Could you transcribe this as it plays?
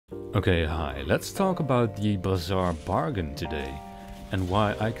Okay, hi, let's talk about the bizarre bargain today and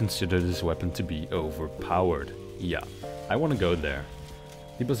why I consider this weapon to be overpowered. Yeah, I want to go there.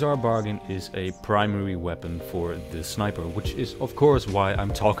 The bizarre bargain is a primary weapon for the sniper, which is of course why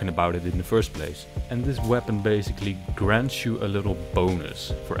I'm talking about it in the first place. And this weapon basically grants you a little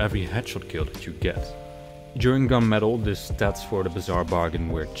bonus for every headshot kill that you get. During Gunmetal, the stats for the bizarre bargain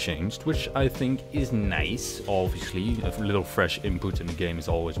were changed, which I think is nice. Obviously, a little fresh input in the game is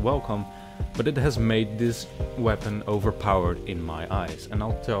always welcome, but it has made this weapon overpowered in my eyes, and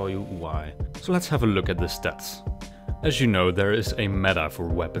I'll tell you why. So let's have a look at the stats. As you know, there is a meta for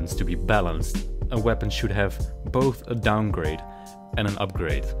weapons to be balanced. A weapon should have both a downgrade and an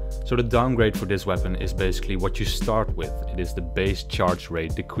upgrade. So the downgrade for this weapon is basically what you start with. It is the base charge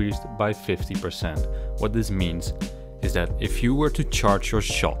rate decreased by 50%. What this means is that if you were to charge your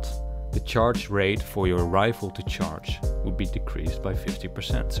shot, the charge rate for your rifle to charge would be decreased by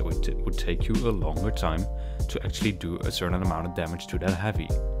 50%. So it would take you a longer time to actually do a certain amount of damage to that heavy.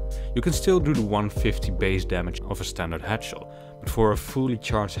 You can still do the 150 base damage of a standard headshot, but for a fully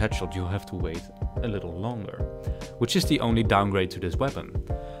charged headshot you'll have to wait a little longer, which is the only downgrade to this weapon.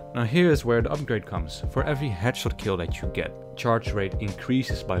 Now here's where the upgrade comes. For every headshot kill that you get, charge rate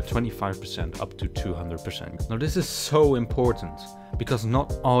increases by 25% up to 200%. Now this is so important, because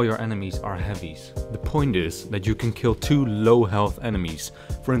not all your enemies are heavies. The point is that you can kill 2 low health enemies,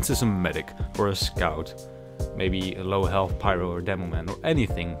 for instance a medic or a scout, maybe a low health pyro or demo man, or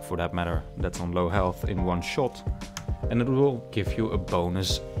anything for that matter that's on low health in one shot, and it will give you a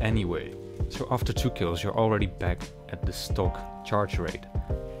bonus anyway. So after 2 kills you're already back at the stock charge rate.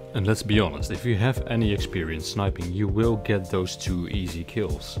 And let's be honest, if you have any experience sniping, you will get those 2 easy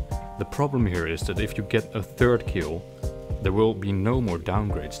kills. The problem here is that if you get a 3rd kill, there will be no more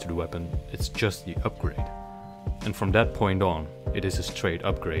downgrades to the weapon, it's just the upgrade. And from that point on, it is a straight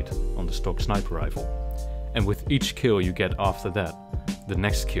upgrade on the stock sniper rifle. And with each kill you get after that, the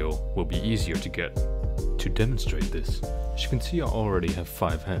next kill will be easier to get. To demonstrate this, as you can see I already have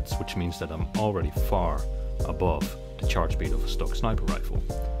 5 heads, which means that I'm already far above the charge speed of a stock sniper rifle.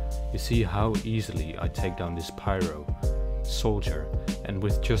 You see how easily I take down this pyro soldier, and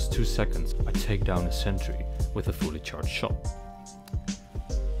with just 2 seconds I take down a sentry with a fully charged shot.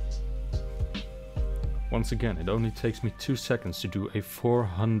 Once again, it only takes me 2 seconds to do a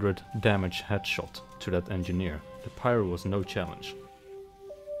 400 damage headshot to that engineer. The pyro was no challenge.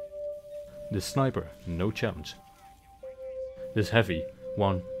 The sniper, no challenge. This heavy,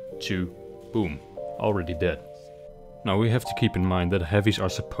 1, 2, boom, already dead. Now we have to keep in mind that heavies are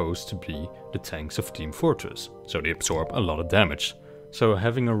supposed to be the tanks of Team Fortress, so they absorb a lot of damage. So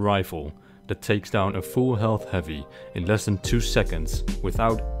having a rifle that takes down a full health heavy in less than 2 seconds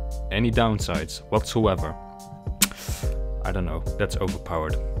without any downsides whatsoever, I don't know, that's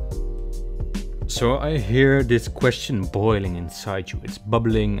overpowered. So I hear this question boiling inside you. It's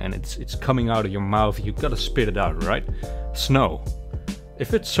bubbling and it's coming out of your mouth. You gotta spit it out, right? Snow,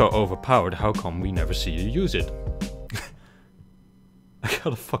 if it's so overpowered, how come we never see you use it? I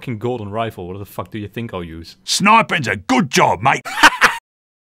got a fucking golden rifle, what the fuck do you think I'll use? Sniping's a good job, mate!